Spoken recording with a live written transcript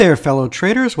there, fellow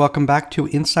traders. Welcome back to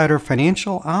Insider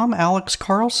Financial. I'm Alex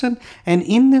Carlson, and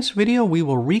in this video, we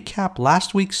will recap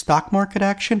last week's stock market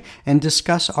action and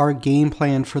discuss our game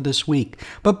plan for this week.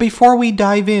 But before we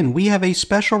dive in, we have a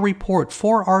special report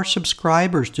for our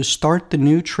subscribers to start the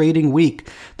new trading week.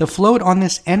 The float on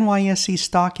this NYSE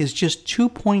stock is just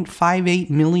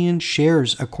 2.58 million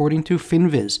shares, according to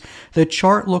Finviz. The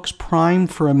chart looks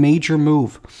primed for a major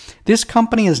move. This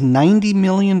company has $90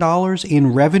 million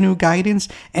in revenue guidance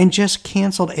and just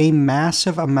canceled a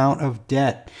massive amount of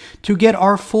debt. To get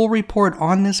our full report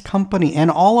on this company and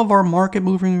all of our market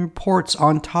moving reports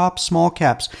on top small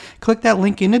caps, click that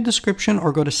link in the description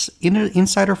or go to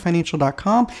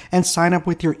insiderfinancial.com and sign up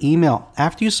with your email.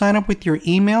 After you sign up with your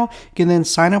email, you can then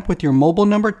sign up with your mobile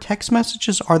number. Text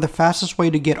messages are the fastest way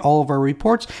to get all of our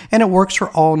reports, and it works for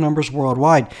all numbers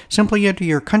worldwide. Simply enter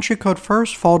your country code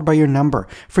first, followed by your number.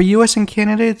 For US and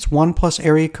Canada, it's 1 plus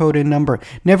area code and number.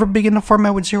 Never begin the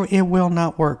format with 0. It will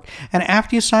not work. And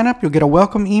after you sign up, you'll get a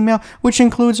welcome email, which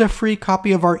includes a free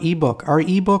copy of our ebook. Our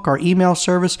ebook, our email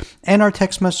service, and our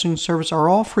text messaging service are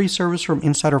all free service from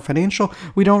Insider Financial.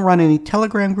 We don't run any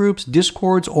Telegram groups,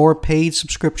 Discords, or paid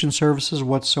subscription services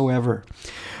whatsoever.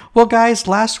 Well, guys,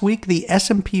 last week, the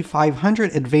S&P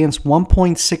 500 advanced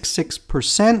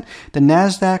 1.66%, the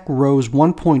NASDAQ rose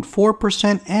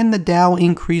 1.4%, and the Dow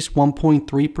increased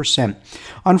 1.3%.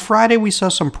 On Friday, we saw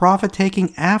some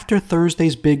profit-taking after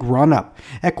Thursday's big run-up.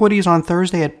 Equities on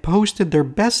Thursday had posted their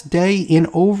best day in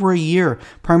over a year,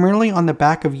 primarily on the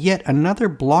back of yet another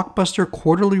blockbuster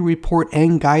quarterly report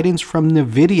and guidance from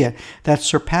NVIDIA that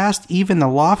surpassed even the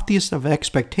loftiest of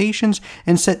expectations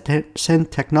and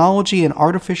sent technology and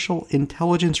artificial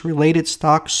intelligence-related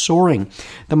stocks soaring.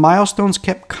 The milestones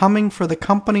kept coming for the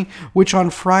company, which on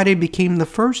Friday became the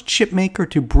first chipmaker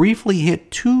to briefly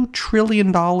hit $2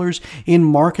 trillion in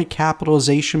market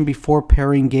capitalization before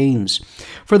paring gains.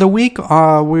 For the week,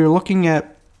 we're looking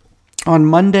at on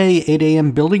Monday, 8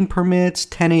 a.m. building permits,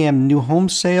 10 a.m. new home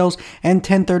sales, and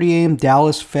 10:30 a.m.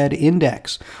 Dallas Fed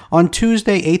Index. On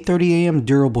Tuesday, 8:30 a.m.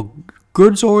 durable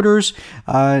goods orders,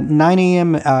 9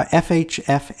 a.m.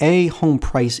 FHFA Home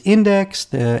Price Index,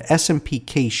 the S&P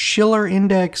Case-Shiller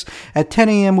Index. At 10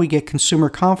 a.m. we get consumer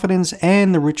confidence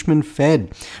and the Richmond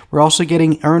Fed. We're also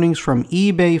getting earnings from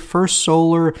eBay, First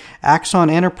Solar, Axon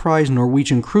Enterprise,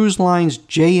 Norwegian Cruise Lines,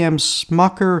 JM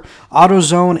Smucker,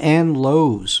 AutoZone, and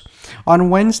Lowe's. On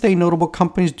Wednesday, notable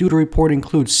companies due to report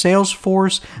include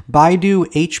Salesforce, Baidu,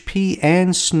 HP,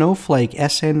 and Snowflake,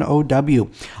 SNOW.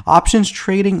 Options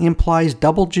trading implies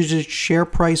double-digit share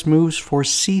price moves for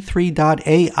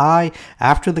C3.ai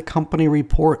after the company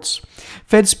reports.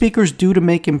 Fed speakers due to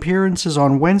make appearances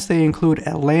on Wednesday include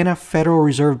Atlanta Federal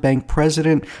Reserve Bank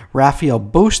President Raphael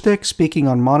Bostic speaking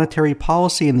on monetary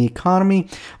policy and the economy,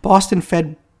 Boston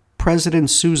Fed President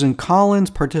Susan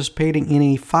Collins participating in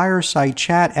a fireside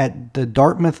chat at the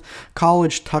Dartmouth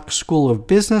College Tuck School of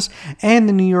Business, and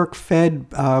the New York Fed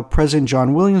President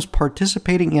John Williams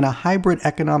participating in a hybrid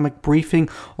economic briefing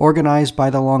organized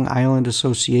by the Long Island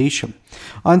Association.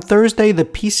 On Thursday, the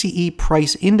PCE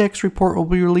Price Index report will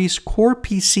be released. Core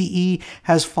PCE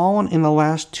has fallen in the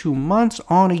last 2 months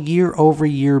on a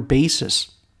year-over-year basis.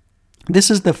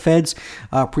 This is the Fed's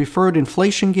preferred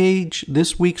inflation gauge.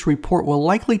 This week's report will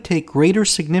likely take greater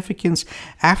significance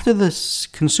after the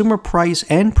consumer price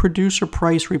and producer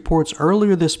price reports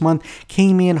earlier this month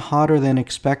came in hotter than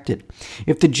expected.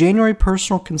 If the January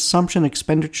personal consumption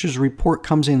expenditures report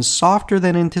comes in softer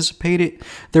than anticipated,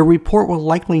 the report will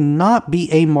likely not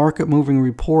be a market-moving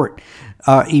report.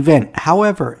 Event.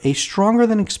 However, a stronger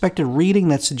than expected reading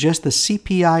that suggests the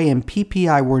CPI and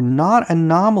PPI were not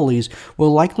anomalies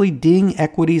will likely ding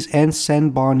equities and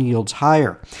send bond yields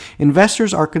higher.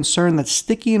 Investors are concerned that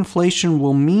sticky inflation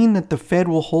will mean that the Fed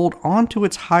will hold on to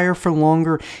its higher for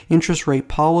longer interest rate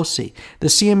policy. The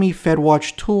CME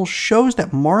FedWatch tool shows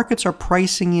that markets are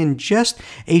pricing in just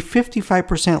a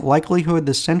 55% likelihood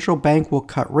the central bank will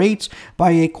cut rates by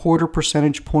a 0.25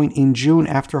 percentage point in June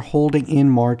after holding in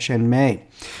March and May.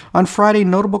 On Friday,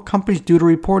 notable companies due to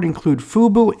report include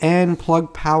Fubo and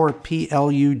Plug Power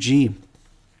PLUG.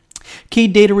 Key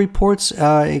data reports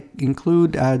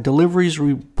include deliveries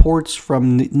reports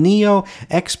from NIO,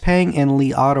 XPeng, and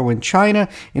Li Auto in China.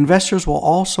 Investors will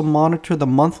also monitor the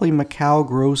monthly Macau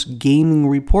gross gaming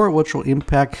report, which will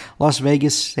impact Las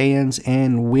Vegas, Sands,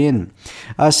 and Wynn.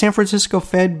 San Francisco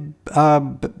Fed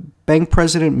Bank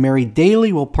President Mary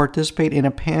Daly will participate in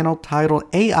a panel titled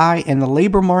AI and the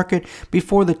Labor Market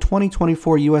before the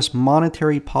 2024 U.S.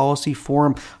 Monetary Policy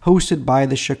Forum hosted by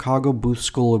the Chicago Booth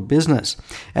School of Business.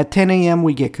 At 10 a.m.,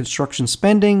 we get construction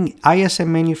spending,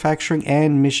 ISM manufacturing,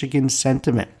 and Michigan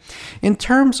sentiment. In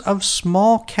terms of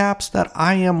small caps that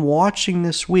I am watching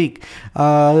this week,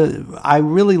 I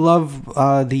really love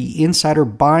the insider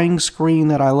buying screen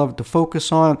that I love to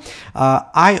focus on.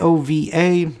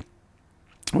 IOVA.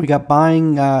 We got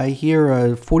buying here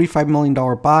a $45 million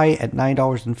buy at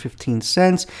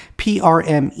 $9.15.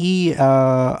 PRME,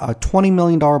 a $20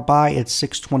 million buy at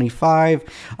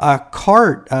 $6.25.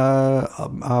 CART,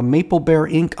 Maple Bear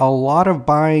Inc., a lot of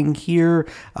buying here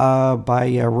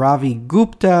by Ravi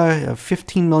Gupta, a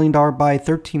 $15 million buy,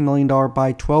 $13 million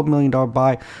buy, $12 million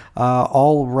buy,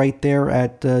 all right there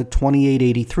at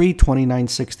 $28.83,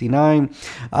 $29.69.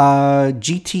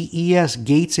 GTES,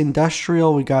 Gates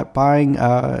Industrial, we got buying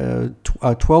a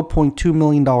 $12.2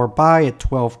 million buy at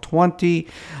 $12.20.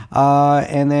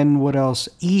 And then what else?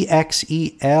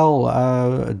 EXEL,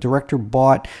 director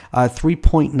bought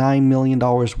 $3.9 million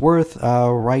worth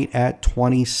right at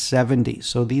 $20.70.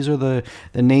 So these are the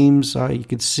names you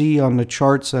could see on the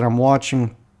charts that I'm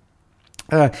watching.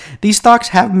 These stocks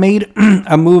have made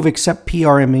a move except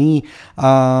PRME,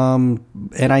 and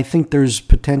I think there's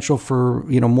potential for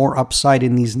more upside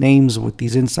in these names with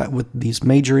these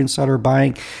major insider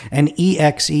buying, and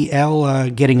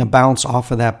EXEL getting a bounce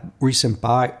off of that recent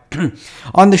buy.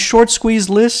 On the short squeeze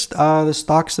list, the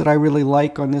stocks that I really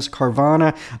like on this,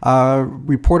 Carvana,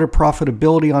 reported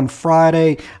profitability on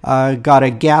Friday, got a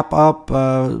gap up,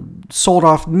 sold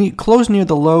off, closed near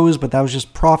the lows, but that was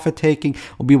just profit taking.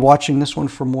 We'll be watching this one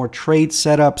for more trade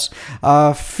setups.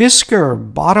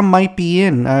 Fisker, bottom might be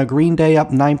in. Green Day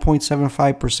up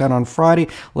 9.75% on Friday.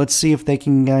 Let's see if they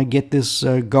can get this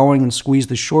going and squeeze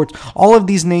the shorts. All of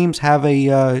these names have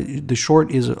the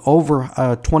short is over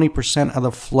 20% of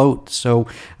the float. So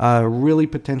really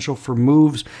potential for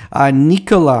moves.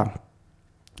 Nikola.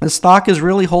 The stock is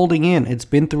really holding in. It's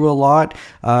been through a lot.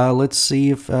 Let's see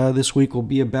if this week will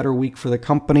be a better week for the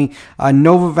company.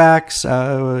 Novavax,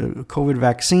 COVID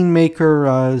vaccine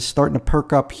maker, starting to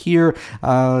perk up here.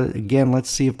 Again,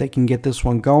 let's see if they can get this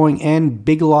one going. And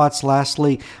Big Lots,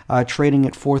 lastly, trading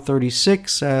at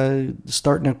 $4.36,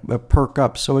 starting to perk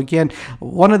up. So again,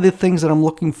 one of the things that I'm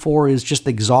looking for is just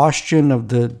exhaustion of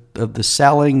the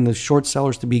selling, the short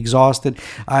sellers to be exhausted,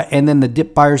 and then the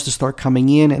dip buyers to start coming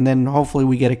in, and then hopefully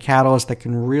we get a catalyst that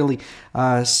can really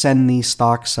send these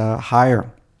stocks higher.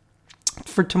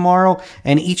 For tomorrow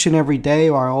and each and every day,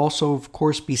 I'll also, of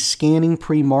course, be scanning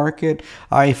pre-market.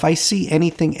 If I see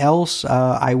anything else,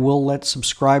 I will let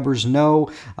subscribers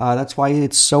know. That's why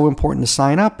it's so important to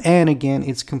sign up. And again,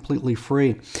 it's completely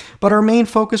free. But our main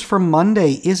focus for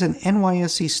Monday is an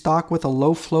NYSE stock with a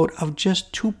low float of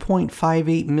just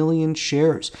 2.58 million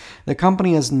shares. The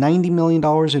company has $90 million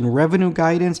in revenue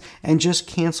guidance and just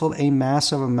canceled a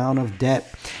massive amount of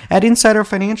debt. At Insider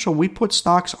Financial, we put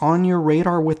stocks on your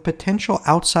radar with potential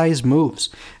outsized moves.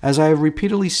 As I have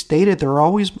repeatedly stated, there are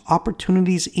always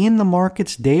opportunities in the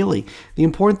markets daily. The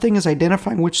important thing is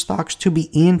identifying which stocks to be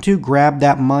in to grab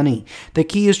that money. The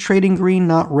key is trading green,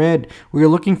 not red. We are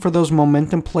looking for those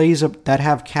momentum plays that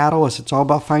have catalysts. It's all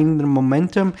about finding the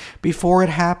momentum before it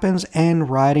happens and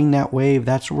riding that wave.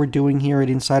 That's what we're doing here at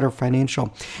Insider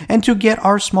Financial. And to get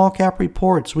our small cap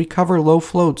reports, we cover low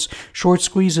floats, short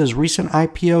squeezes, recent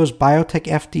IPOs, biotech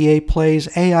FDA plays,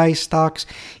 AI stocks,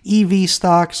 EV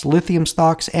stocks, lithium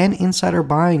stocks, and insider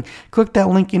buying. Click that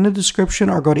link in the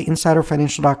description or go to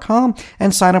insiderfinancial.com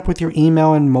and sign up with your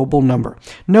email and mobile number.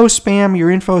 No spam, your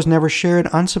info is never shared,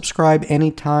 unsubscribe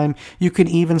anytime. You can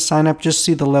even sign up, just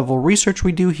see the level of research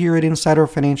we do here at Insider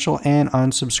Financial and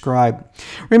unsubscribe.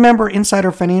 Remember,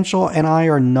 Insider Financial and I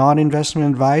are not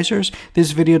investment advisors.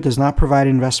 This video does not provide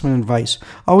investment advice.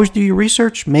 Always do your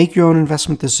research, make your own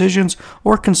investment decisions,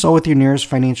 or consult with your nearest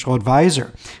financial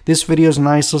advisor. This video is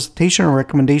not a solicitation or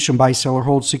recommendation buy, sell, or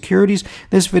hold securities.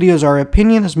 This video is our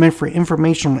opinion, is meant for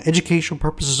informational and educational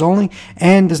purposes only,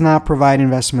 and does not provide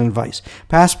investment advice.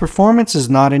 Past performance is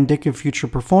not indicative of future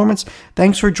performance.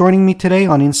 Thanks for joining me today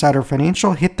on Insider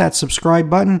Financial. Hit that subscribe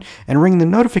button and ring the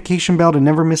notification bell to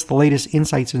never miss the latest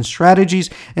insights and strategies.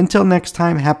 Until next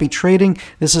time, happy trading.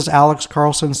 This is Alex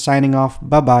Carlson signing off.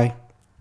 Bye-bye.